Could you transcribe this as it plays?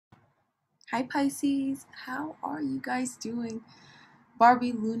Hi Pisces, how are you guys doing?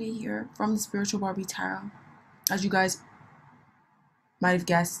 Barbie Luna here from the Spiritual Barbie Tarot. As you guys might have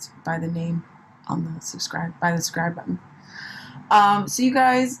guessed by the name on the subscribe button. So you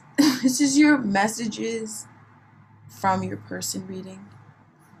guys, this is your messages from your person reading.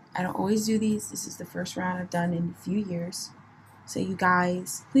 I don't always do these. This is the first round I've done in a few years. So you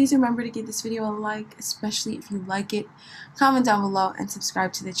guys, please remember to give this video a like, especially if you like it. Comment down below and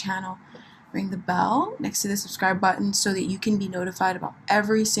subscribe to the channel. Ring the bell next to the subscribe button so that you can be notified about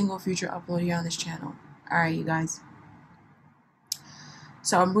every single future upload here on this channel. Alright, you guys.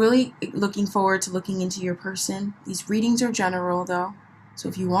 So I'm really looking forward to looking into your person. These readings are general though. So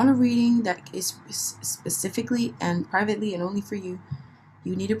if you want a reading that is specifically and privately and only for you,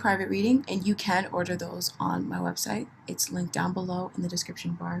 you need a private reading, and you can order those on my website. It's linked down below in the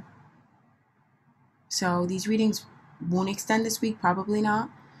description bar. So these readings won't extend this week, probably not.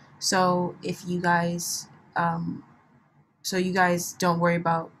 So if you guys, you guys don't worry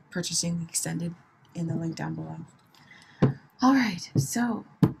about purchasing the extended in the link down below. All right, so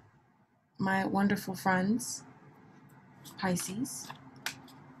my wonderful friends, Pisces,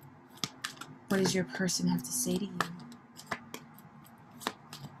 what does your person have to say to you?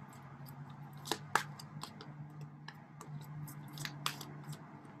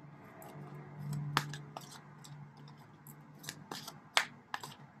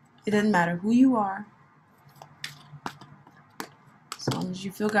 It doesn't matter who you are. As long as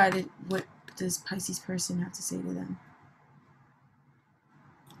you feel guided, what does Pisces person have to say to them?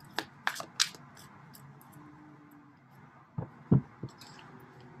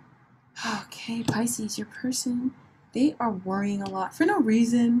 Okay, Pisces, your person, they are worrying a lot for no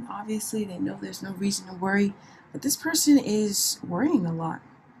reason. Obviously, they know there's no reason to worry, but this person is worrying a lot.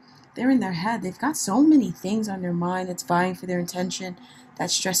 They're in their head. They've got so many things on their mind that's vying for their attention,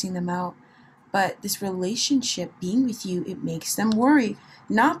 that's stressing them out. But this relationship being with you, it makes them worry.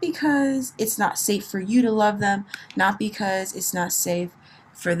 Not because it's not safe for you to love them, not because it's not safe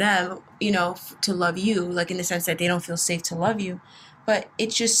for them, to love you, like in the sense that they don't feel safe to love you, but it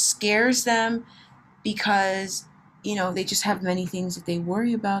just scares them because, they just have many things that they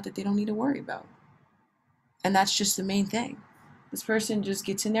worry about that they don't need to worry about. And that's just the main thing. This person just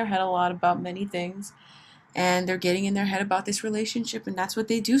gets in their head a lot about many things, and they're getting in their head about this relationship, and that's what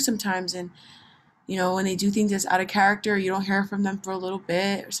they do sometimes. And when they do things that's out of character, you don't hear from them for a little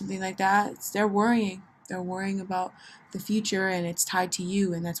bit or something like that, they're worrying. They're worrying about the future, and it's tied to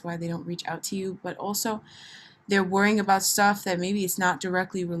you, and that's why they don't reach out to you. But also, they're worrying about stuff that maybe it's not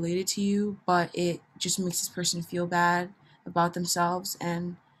directly related to you, but it just makes this person feel bad about themselves.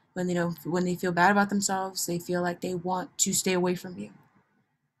 And when they feel bad about themselves, they feel like they want to stay away from you.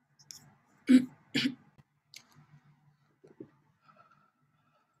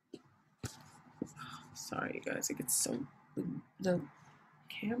 Sorry, you guys. It gets so the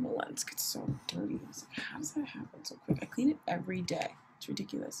camera lens gets so dirty. I was like, how does that happen so quick? I clean it every day. It's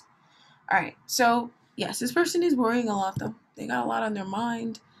ridiculous. All right, so yes, this person is worrying a lot though. They got a lot on their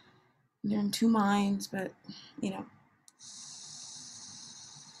mind. They're in two minds, but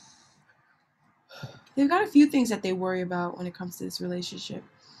they've got a few things that they worry about when it comes to this relationship.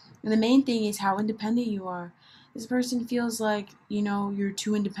 And the main thing is how independent you are. This person feels like, you're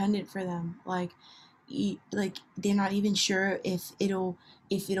too independent for them. Like they're not even sure if it'll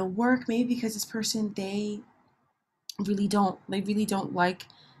work. Maybe because this person, they really don't like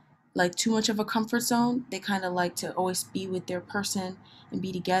too much of a comfort zone. They kind of like to always be with their person and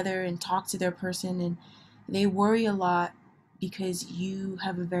be together and talk to their person, and they worry a lot because you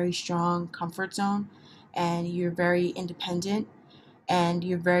have a very strong comfort zone and you're very independent and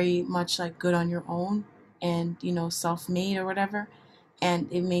you're very much like good on your own and self-made or whatever,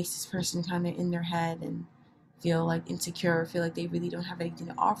 and it makes this person kind of in their head and feel like insecure, feel like they really don't have anything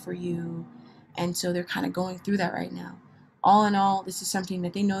to offer you, and so they're kind of going through that right now. All in all, this is something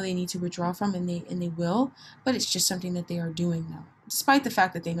that they know they need to withdraw from, and they will, but it's just something that they are doing now. Despite the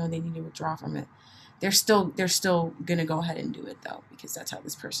fact that they know they need to withdraw from it, they're still gonna go ahead and do it though, because that's how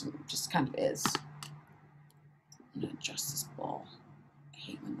this person just kind of is. I'm gonna adjust this ball. I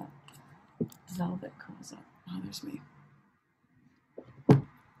hate when the velvet curls up. Bothers me.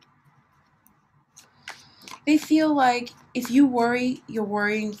 They feel like if you worry, you're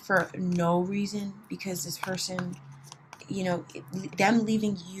worrying for no reason, because this person, them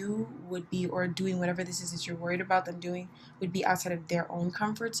leaving you would be, or doing whatever this is that you're worried about them doing, would be outside of their own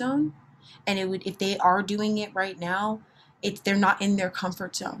comfort zone. And it would, if they are doing it right now, they're not in their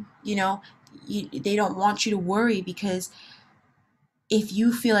comfort zone. They don't want you to worry because if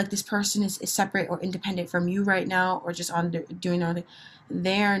you feel like this person is separate or independent from you right now, or just on doing their own thing,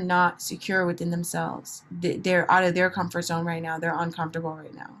 they're not secure within themselves. They're out of their comfort zone right now. They're uncomfortable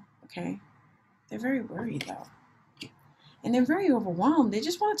right now. Okay? They're very worried though. And they're very overwhelmed. They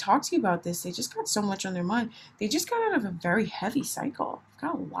just want to talk to you about this. They just got so much on their mind. They just got out of a very heavy cycle. They've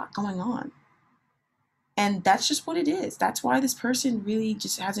got a lot going on. And that's just what it is. That's why this person really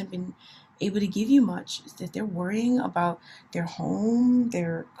just hasn't been able to give you much. Is that they're worrying about their home,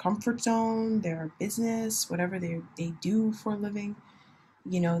 their comfort zone, their business, whatever they do for a living.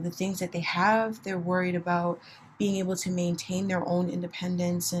 You know, the things that they have. They're worried about being able to maintain their own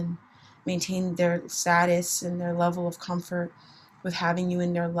independence and maintain their status and their level of comfort with having you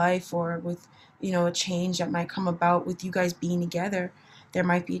in their life, or with, you know, a change that might come about with you guys being together. There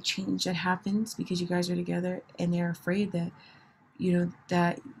might be a change that happens because you guys are together, and they're afraid that, you know,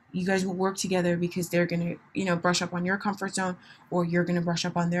 that you guys will work together because they're going to, you know, brush up on your comfort zone, or you're going to brush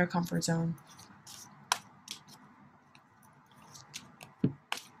up on their comfort zone.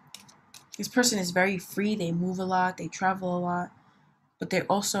 This person is very free. They move a lot. They travel a lot. But they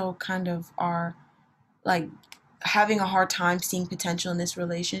also kind of are like having a hard time seeing potential in this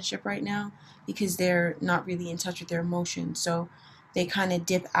relationship right now because they're not really in touch with their emotions. So they kind of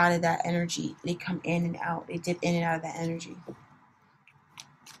dip out of that energy. They come in and out. They dip in and out of that energy.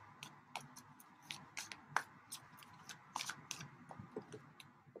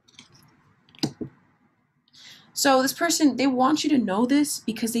 So this person, they want you to know this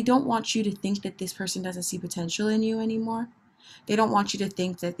because they don't want you to think that this person doesn't see potential in you anymore. They don't want you to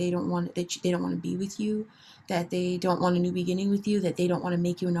think that they don't want to be with you, that they don't want a new beginning with you, that they don't want to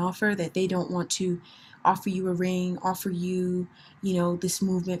make you an offer, that they don't want to offer you a ring, offer you, you know, this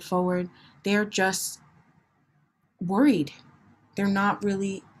movement forward. They're just worried. They're not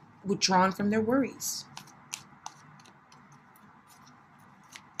really withdrawn from their worries.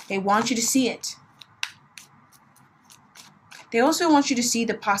 They want you to see it. They also want you to see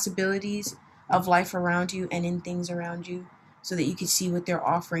the possibilities of life around you and in things around you so that you can see what they're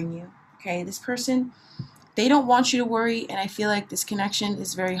offering you. Okay, this person, they don't want you to worry, and I feel like this connection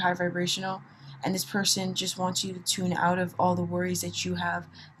is very high vibrational, and this person just wants you to tune out of all the worries that you have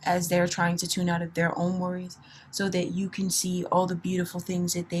as they're trying to tune out of their own worries so that you can see all the beautiful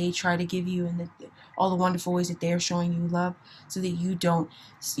things that they try to give you and all the wonderful ways that they're showing you love so that you don't,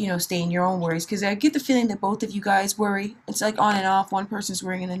 you know, stay in your own worries. Because I get the feeling that both of you guys worry. It's like on and off. One person's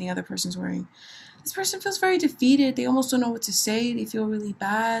worrying and then the other person's worrying. This person feels very defeated. They almost don't know what to say. They feel really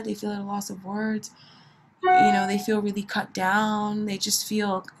bad. They feel at a loss of words. You know, they feel really cut down. They just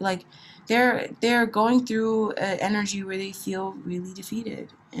feel like they're going through an energy where they feel really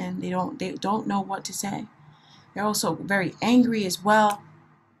defeated and they don't know what to say. They're also very angry as well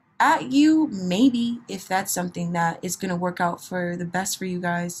at you, maybe, if that's something that is going to work out for the best for you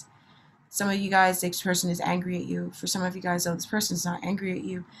guys. Some of you guys, this person is angry at you. For some of you guys, though, this person's not angry at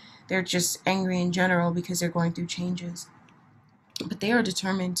you. They're just angry in general because they're going through changes. But they are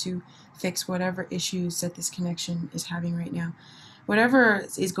determined to fix whatever issues that this connection is having right now. Whatever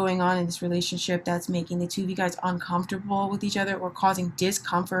is going on in this relationship that's making the two of you guys uncomfortable with each other or causing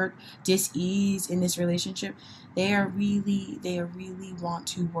discomfort, dis-ease in this relationship, they really want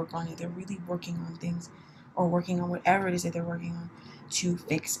to work on it. They're really working on things, or working on whatever it is that they're working on to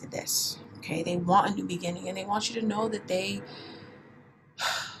fix this. Okay, they want a new beginning, and they want you to know that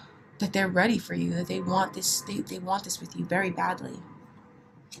they're ready for you, that they want this, they want this with you very badly.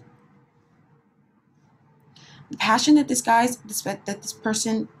 The passion that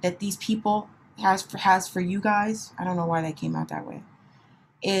these people has for you guys, I don't know why that came out that way,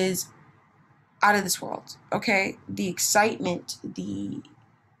 is out of this world. Okay, the excitement,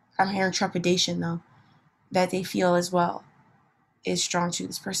 I'm hearing trepidation though, that they feel as well is strong too.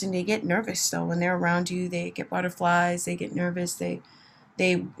 This person, they get nervous though when they're around you. They get butterflies. They get nervous. They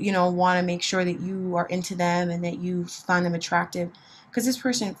you know, want to make sure that you are into them and that you find them attractive, because this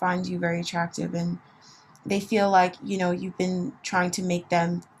person finds you very attractive, and they feel like, you know, you've been trying to make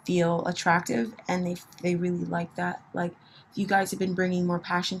them feel attractive, and they really like that. Like, you guys have been bringing more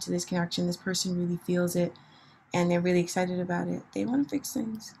passion to this connection. This person really feels it, and they're really excited about it. They want to fix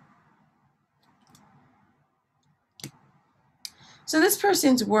things. So this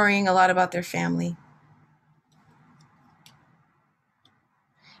person's worrying a lot about their family.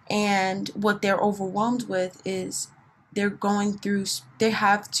 And what they're overwhelmed with is they're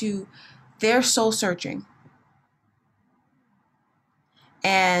soul searching.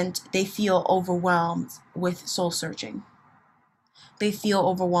 And they feel overwhelmed with soul searching. They feel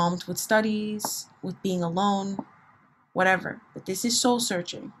overwhelmed with studies, with being alone, whatever. But this is soul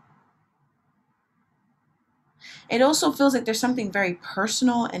searching. It also feels like there's something very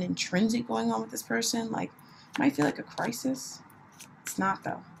personal and intrinsic going on with this person. Like, it might feel like a crisis. It's not,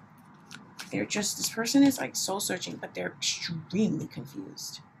 though. They're just, this person is like soul searching, but they're extremely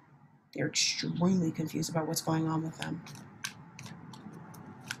confused. They're extremely confused about what's going on with them.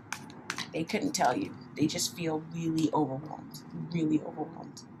 They couldn't tell you. They just feel really overwhelmed. Really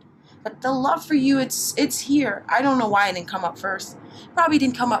overwhelmed. But the love for you, it's here. I don't know why it didn't come up first. Probably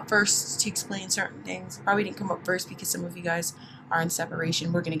didn't come up first to explain certain things. Probably didn't come up first because some of you guys are in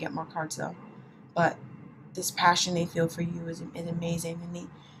separation. We're going to get more cards, though. But this passion they feel for you is amazing. And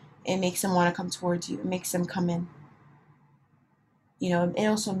it makes them want to come towards you. It makes them come in. You know, it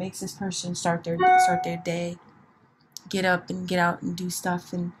also makes this person start their day, get up and get out and do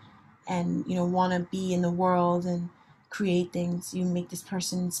stuff, and you know, want to be in the world and create things. You make this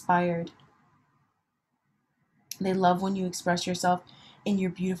person inspired. They love when you express yourself in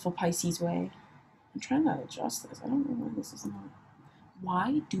your beautiful Pisces way. I'm trying to adjust this. I don't know why this is not.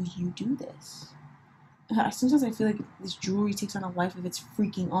 Why do you do this? Sometimes I feel like this jewelry takes on a life of its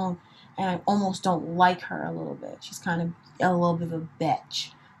freaking own, and I almost don't like her a little bit. She's kind of a little bit of a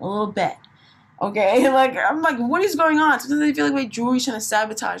bitch. A little bit. Okay? Like, I'm like, what is going on? Sometimes I feel like my jewelry's trying to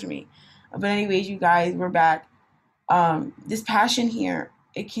sabotage me. But anyways, you guys, we're back. This passion here,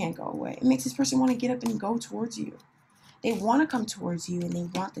 it can't go away. It makes this person want to get up and go towards you. They want to come towards you, and they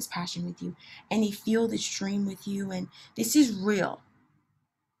want this passion with you, and they feel this dream with you, and this is real.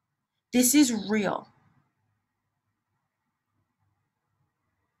 This is real.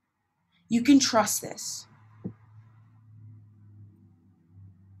 You can trust this.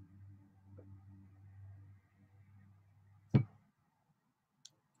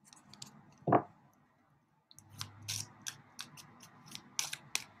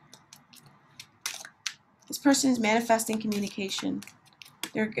 This person is manifesting communication.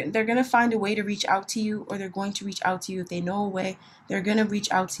 They're going to find a way to reach out to you, or they're going to reach out to you. If they know a way, they're going to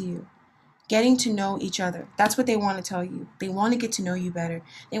reach out to you. Getting to know each other. That's what they want to tell you. They want to get to know you better.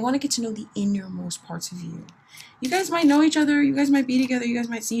 They want to get to know the innermost parts of you. You guys might know each other. You guys might be together. You guys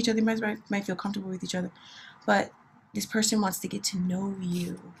might see each other. You guys might feel comfortable with each other. But this person wants to get to know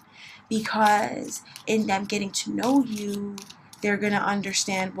you. Because in them getting to know you, they're going to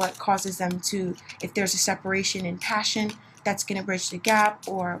understand what causes them to, if there's a separation in passion, that's going to bridge the gap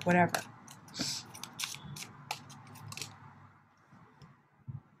or whatever.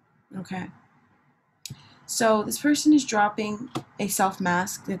 Okay. So this person is dropping a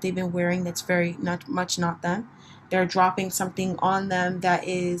self-mask that they've been wearing that's very not them. They're dropping something on them that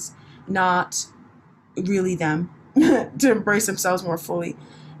is not really them to embrace themselves more fully.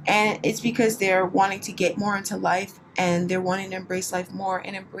 And it's because they're wanting to get more into life, and they're wanting to embrace life more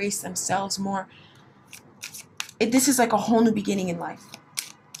and embrace themselves more. This is like a whole new beginning in life.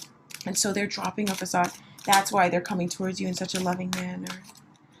 And so they're dropping a facade. That's why they're coming towards you in such a loving manner.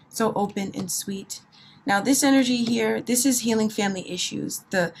 So open and sweet. Now this energy here, this is healing family issues.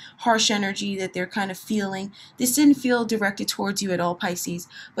 The harsh energy that they're kind of feeling. This didn't feel directed towards you at all, Pisces,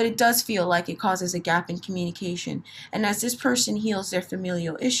 but it does feel like it causes a gap in communication. And as this person heals their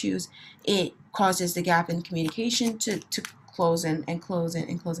familial issues, it causes the gap in communication to close in and close in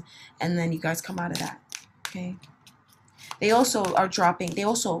and close in. And then you guys come out of that. Okay. They also are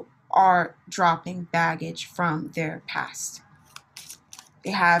dropping baggage from their past.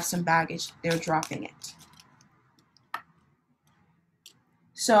 They have some baggage. They're dropping it.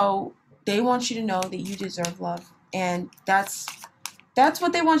 So they want you to know that you deserve love. And that's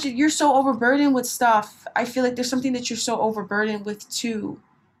what they want you. You're so overburdened with stuff. I feel like there's something that you're so overburdened with too.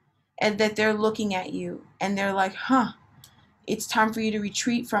 And that they're looking at you. And they're like, huh, it's time for you to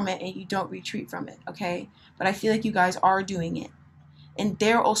retreat from it. And you don't retreat from it, okay? But I feel like you guys are doing it. And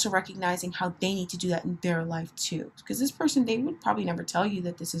they're also recognizing how they need to do that in their life too. Because this person, they would probably never tell you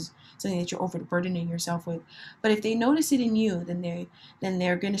that this is something that you're overburdening yourself with. But if they notice it in you, then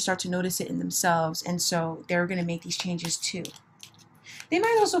they're going to start to notice it in themselves. And so they're going to make these changes too. They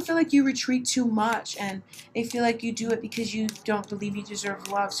might also feel like you retreat too much, and they feel like you do it because you don't believe you deserve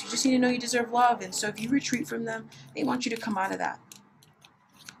love. So you just need to know you deserve love. And so if you retreat from them, they want you to come out of that.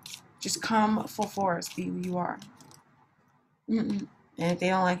 Just come full force. Be who you are. And if they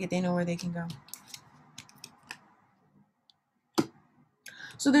don't like it, they know where they can go.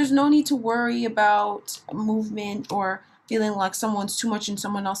 So there's no need to worry about movement or feeling like someone's too much in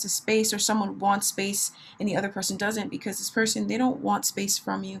someone else's space, or someone wants space and the other person doesn't, because this person, they don't want space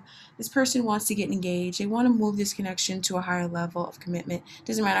from you. This person wants to get engaged. They want to move this connection to a higher level of commitment.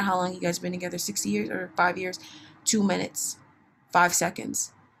 Doesn't matter how long you guys have been together, 60 years or 5 years, 2 minutes, 5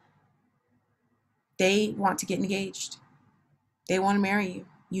 seconds. They want to get engaged. They want to marry you.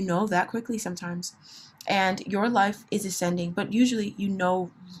 You know that quickly sometimes. and your life is ascending, but usually you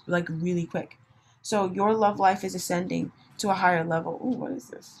know, like, really quick. So your love life is ascending to a higher level. Ooh, what is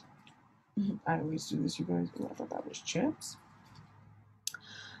this? I always do this, you guys. Ooh, I thought that was chips.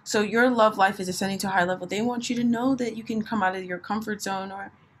 So your love life is ascending to a higher level. They want you to know that you can come out of your comfort zone,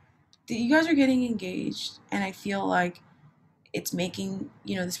 or that you guys are getting engaged, and I feel like it's making,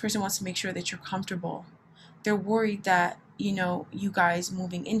 this person wants to make sure that you're comfortable. They're worried that, you guys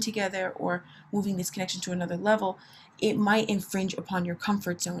moving in together or moving this connection to another level, it might infringe upon your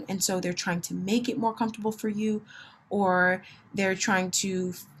comfort zone. And so they're trying to make it more comfortable for you, or they're trying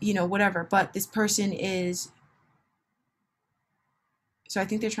to, whatever. But this person is, so I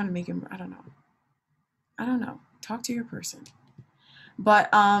think they're trying to make it, I don't know. Talk to your person. But,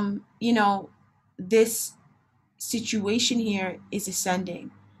 this situation here is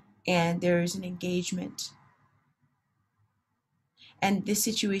ascending, and there's an engagement. And this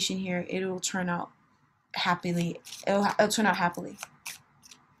situation here, it'll turn out happily. It'll turn out happily.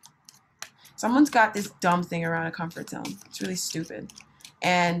 Someone's got this dumb thing around a comfort zone. It's really stupid.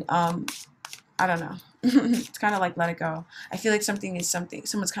 And I don't know. It's kind of like let it go. I feel like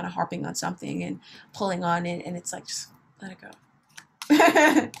someone's kind of harping on something and pulling on it, and it's like, just let it go.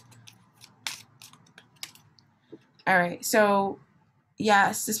 All right, so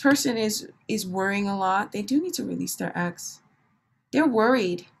yes, this person is worrying a lot. They do need to release their ex. They're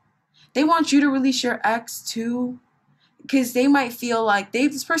worried. They want you to release your ex too, because they might feel like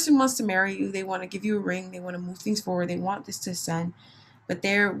this person wants to marry you. They want to give you a ring. They want to move things forward. They want this to ascend, but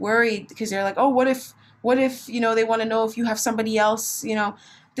they're worried because they're like, oh, what if they want to know if you have somebody else.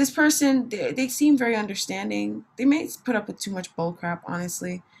 This person, they seem very understanding. They may put up with too much bull crap,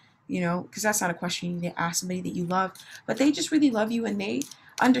 honestly, because that's not a question you need to ask somebody that you love. But they just really love you, and they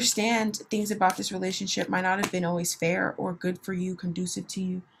understand things about this relationship might not have been always fair or good for you, conducive to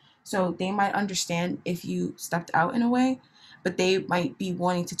you. So they might understand if you stepped out in a way, but they might be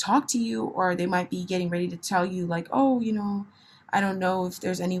wanting to talk to you, or they might be getting ready to tell you like, oh, I don't know if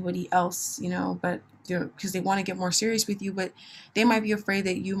there's anybody else, but because they want to get more serious with you, but they might be afraid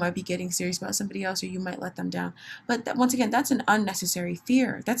that you might be getting serious about somebody else, or you might let them down. But once again, that's an unnecessary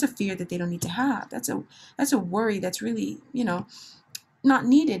fear. That's a fear that they don't need to have. That's a worry that's really, not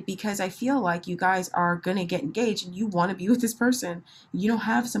needed, because I feel like you guys are going to get engaged and you want to be with this person. You don't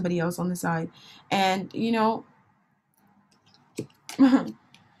have somebody else on the side. And,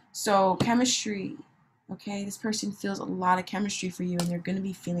 so chemistry, okay? This person feels a lot of chemistry for you, and they're going to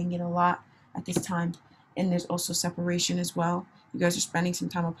be feeling it a lot at this time. And there's also separation as well. You guys are spending some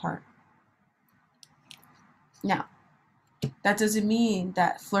time apart. Now, that doesn't mean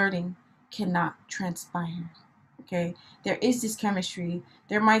that flirting cannot transpire. Okay, there is this chemistry.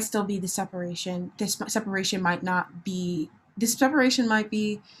 There might still be the separation. This separation might be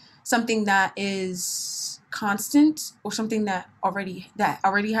something that is constant, or something that already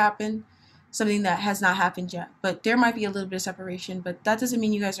happened, something that has not happened yet. But there might be a little bit of separation, but that doesn't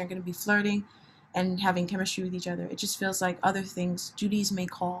mean you guys aren't going to be flirting and having chemistry with each other. It just feels like other things, duties may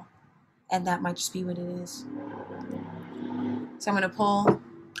call, and that might just be what it is. So I'm going to pull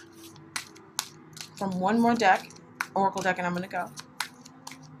from one more deck, Oracle deck, and I'm going to go.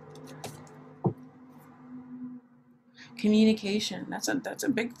 Communication. That's a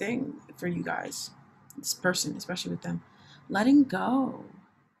big thing for you guys. This person, especially with them. Letting go.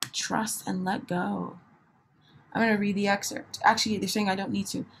 Trust and let go. I'm going to read the excerpt. Actually, they're saying I don't need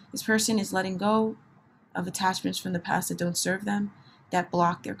to. This person is letting go of attachments from the past that don't serve them, that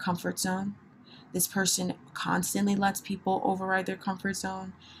block their comfort zone. This person constantly lets people override their comfort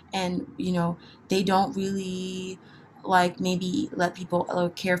zone, and they don't really maybe let people or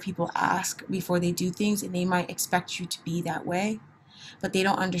care if people ask before they do things, and they might expect you to be that way, but they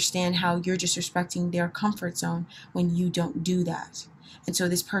don't understand how you're just respecting their comfort zone when you don't do that. And so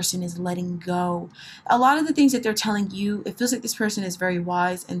this person is letting go. A lot of the things that they're telling you, it feels like this person is very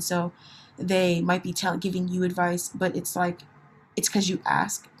wise, and so they might be giving you advice, but it's because you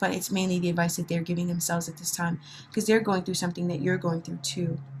ask, but it's mainly the advice that they're giving themselves at this time, because they're going through something that you're going through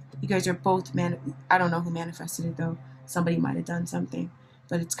too. You guys are both I don't know who manifested it though. Somebody might have done something,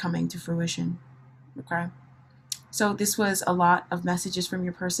 but it's coming to fruition. Okay. So this was a lot of messages from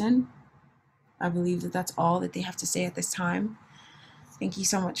your person. I believe that that's all that they have to say at this time. Thank you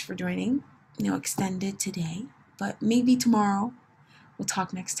so much for joining. Extended today, but maybe tomorrow. We'll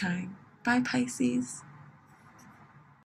talk next time. Bye, Pisces.